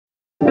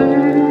Hi,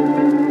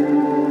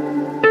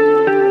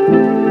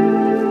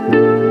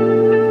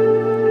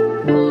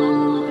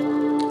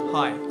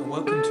 and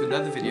welcome to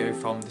another video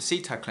from the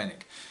CTAD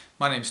Clinic.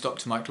 My name is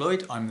Dr. Mike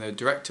Lloyd, I'm the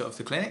director of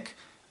the clinic,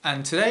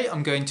 and today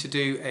I'm going to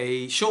do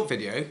a short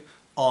video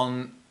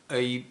on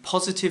a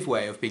positive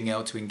way of being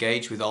able to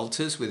engage with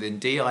alters within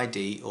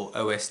DID or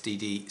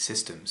OSDD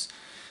systems.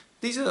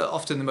 These are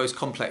often the most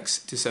complex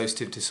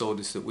dissociative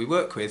disorders that we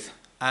work with,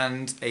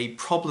 and a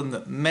problem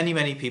that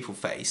many people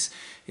face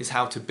is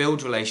how to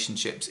build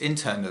relationships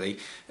internally,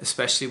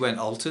 especially when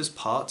alters,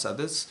 parts,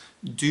 others,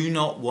 do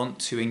not want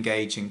to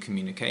engage in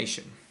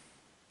communication.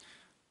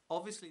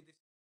 Obviously,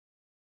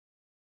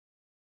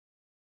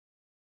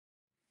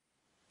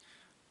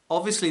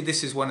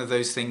 this is one of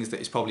those things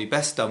that is probably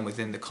best done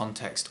within the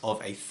context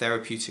of a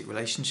therapeutic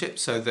relationship,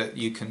 so that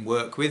you can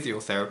work with your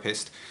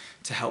therapist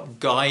to help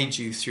guide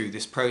you through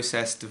this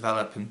process,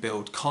 develop and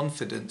build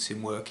confidence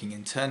in working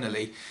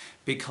internally,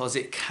 because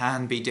it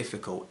can be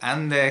difficult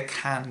and there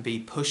can be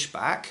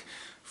pushback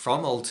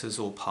from alters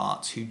or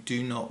parts who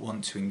do not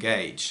want to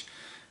engage.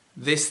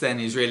 This then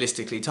is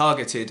realistically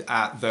targeted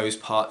at those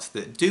parts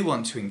that do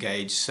want to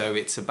engage, so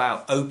it's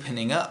about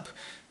opening up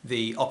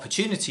the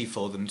opportunity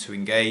for them to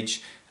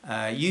engage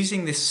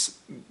using this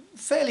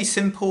fairly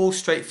simple,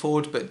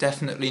 straightforward, but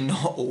definitely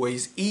not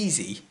always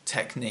easy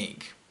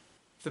technique.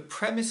 The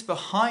premise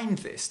behind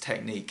this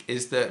technique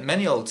is that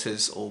many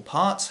alters or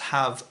parts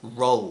have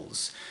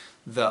roles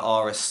that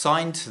are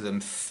assigned to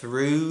them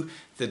through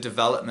the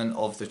development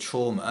of the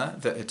trauma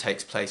that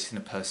takes place in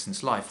a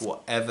person's life,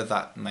 whatever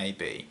that may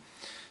be.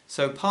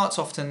 So parts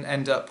often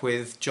end up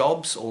with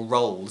jobs or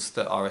roles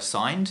that are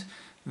assigned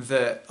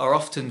that are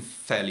often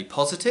fairly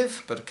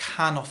positive, but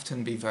can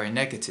often be very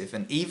negative,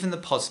 and even the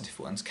positive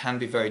ones can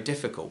be very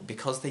difficult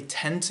because they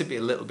tend to be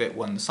a little bit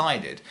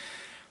one-sided.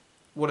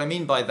 What I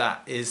mean by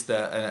that is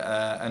that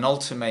an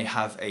alter may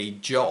have a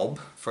job,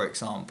 for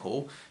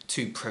example,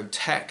 to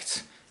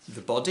protect the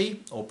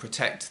body or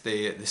protect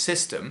the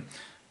system,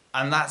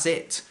 and that's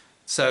it.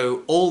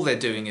 So all they're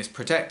doing is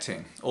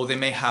protecting. Or they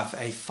may have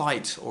a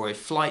fight or a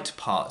flight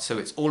part, so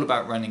it's all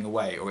about running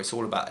away, or it's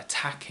all about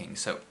attacking.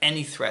 So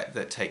any threat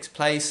that takes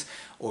place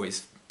or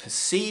is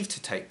perceived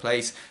to take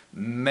place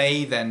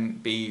may then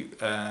be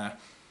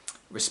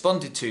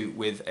responded to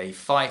with a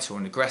fight or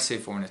an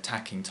aggressive or an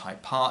attacking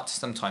type part.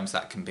 Sometimes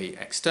that can be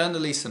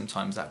externally,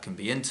 sometimes that can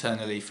be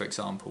internally, for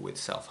example with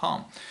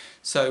self-harm.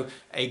 So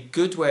a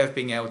good way of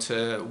being able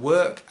to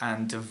work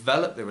and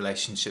develop the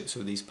relationships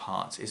with these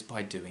parts is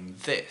by doing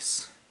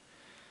this.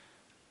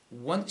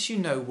 Once you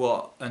know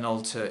what an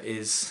alter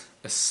is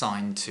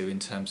assigned to in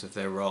terms of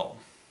their role,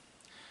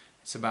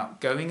 it's about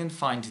going and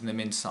finding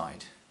them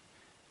inside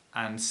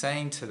and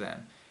saying to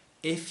them,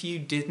 if you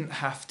didn't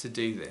have to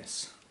do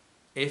this,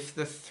 if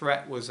the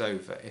threat was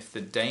over, if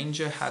the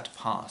danger had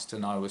passed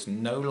and I was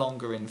no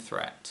longer in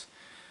threat,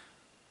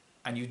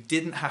 and you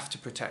didn't have to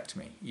protect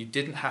me, you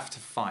didn't have to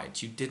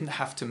fight, you didn't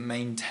have to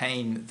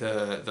maintain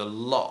the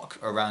lock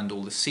around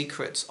all the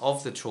secrets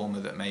of the trauma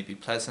that may be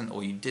pleasant,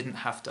 or you didn't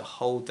have to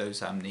hold those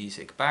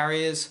amnesic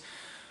barriers,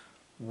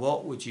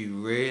 what would you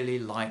really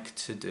like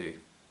to do?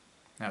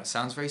 Now it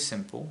sounds very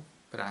simple,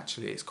 but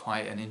actually it's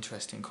quite an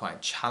interesting,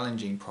 quite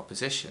challenging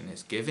proposition.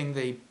 It's giving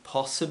the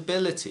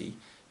possibility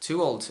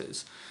to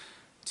alters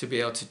to be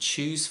able to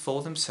choose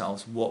for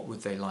themselves what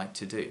would they like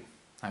to do.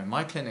 Now in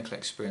my clinical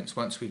experience,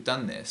 once we've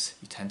done this,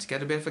 you tend to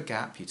get a bit of a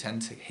gap, you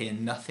tend to hear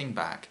nothing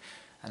back,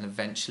 and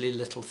eventually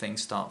little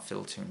things start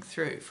filtering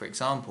through. For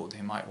example,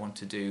 they might want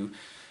to do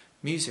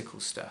musical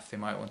stuff, they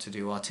might want to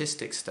do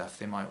artistic stuff,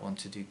 they might want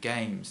to do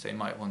games, they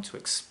might want to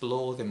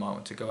explore, they might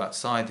want to go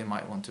outside, they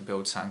might want to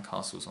build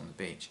sandcastles on the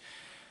beach.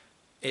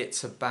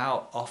 It's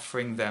about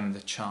offering them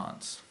the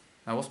chance.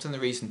 Now often the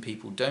reason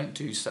people don't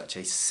do such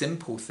a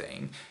simple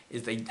thing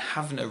is they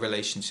have no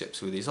relationships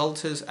with these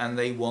alters and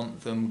they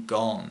want them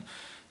gone.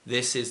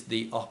 This is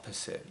the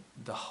opposite.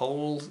 The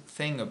whole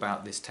thing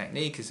about this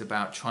technique is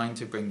about trying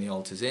to bring the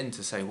alters in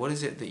to say, what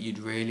is it that you'd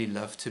really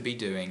love to be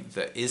doing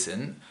that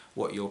isn't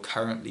what you're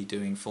currently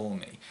doing for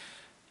me?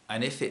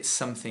 And if it's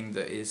something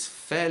that is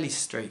fairly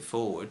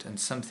straightforward and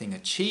something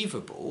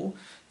achievable,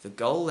 the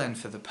goal then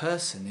for the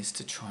person is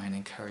to try and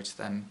encourage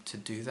them to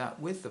do that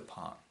with the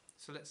part.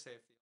 So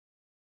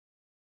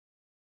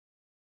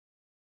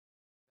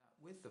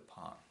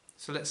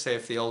let's say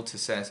if the alter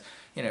says,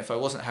 you know, if I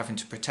wasn't having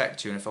to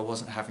protect you and if I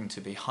wasn't having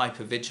to be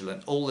hyper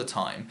vigilant all the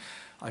time,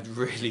 I'd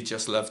really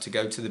just love to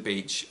go to the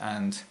beach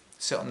and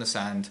sit on the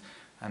sand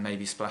and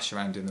maybe splash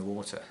around in the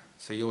water.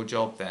 So your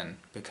job then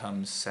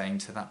becomes saying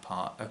to that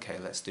part, okay,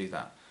 let's do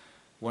that.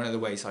 One of the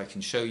ways I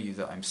can show you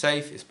that I'm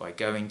safe is by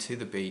going to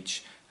the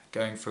beach,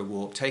 going for a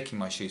walk, taking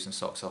my shoes and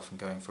socks off and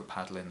going for a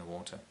paddle in the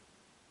water.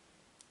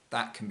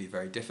 That can be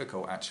very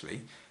difficult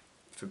actually.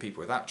 For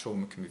people with that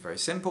trauma, it can be very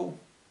simple.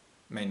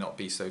 May not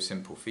be so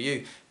simple for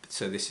you, but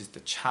so this is the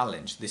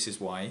challenge. This is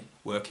why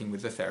working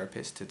with the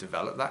therapist to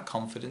develop that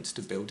confidence,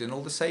 to build in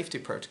all the safety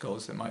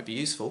protocols that might be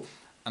useful,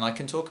 and I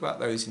can talk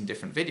about those in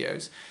different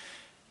videos,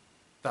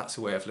 that's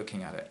a way of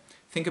looking at it.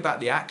 Think about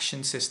the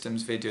action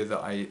systems video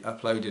that I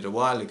uploaded a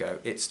while ago.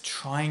 It's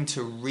trying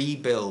to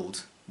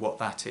rebuild what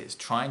that is,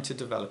 trying to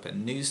develop a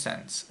new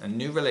sense, a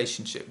new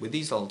relationship with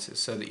these alters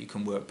so that you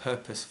can work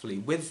purposefully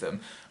with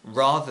them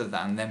rather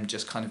than them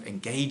just kind of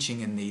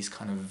engaging in these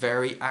kind of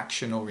very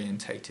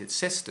action-orientated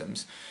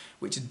systems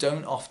which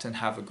don't often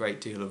have a great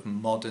deal of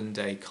modern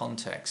day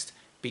context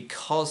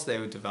because they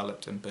were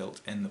developed and built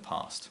in the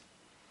past.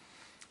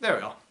 There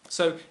we are.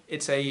 So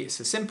it's a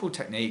simple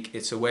technique,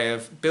 it's a way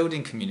of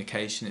building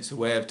communication, it's a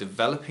way of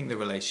developing the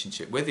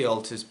relationship with the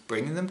alters,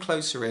 bringing them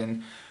closer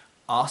in,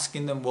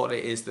 asking them what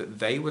it is that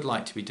they would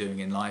like to be doing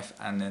in life,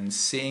 and then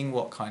seeing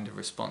what kind of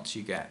response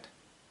you get.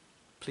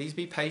 Please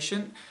be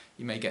patient.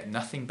 You may get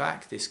nothing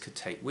back. This could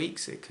take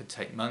weeks, it could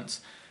take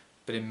months.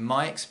 But in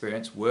my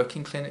experience,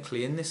 working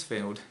clinically in this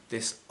field,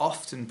 this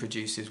often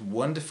produces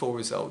wonderful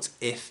results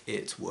if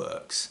it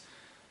works.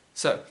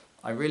 So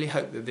I really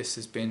hope that this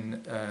has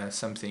been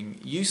something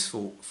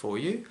useful for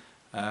you.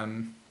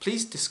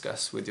 Please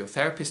discuss with your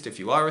therapist. If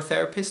you are a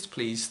therapist,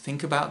 please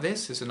think about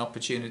this as an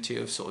opportunity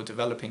of sort of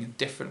developing a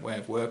different way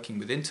of working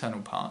with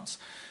internal parts.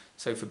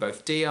 So for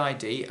both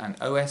DID and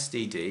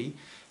OSDD,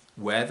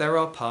 where there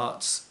are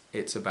parts,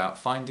 it's about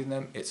finding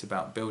them, it's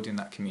about building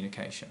that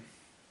communication.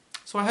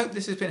 So I hope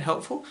this has been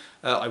helpful.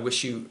 I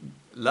wish you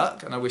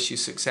luck and I wish you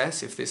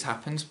success if this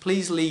happens.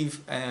 Please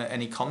leave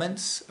any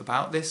comments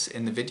about this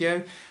in the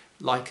video.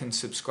 Like and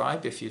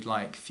subscribe if you'd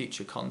like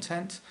future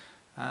content.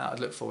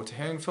 I'd look forward to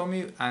hearing from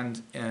you,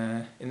 and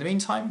in the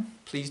meantime,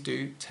 please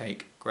do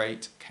take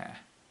great care.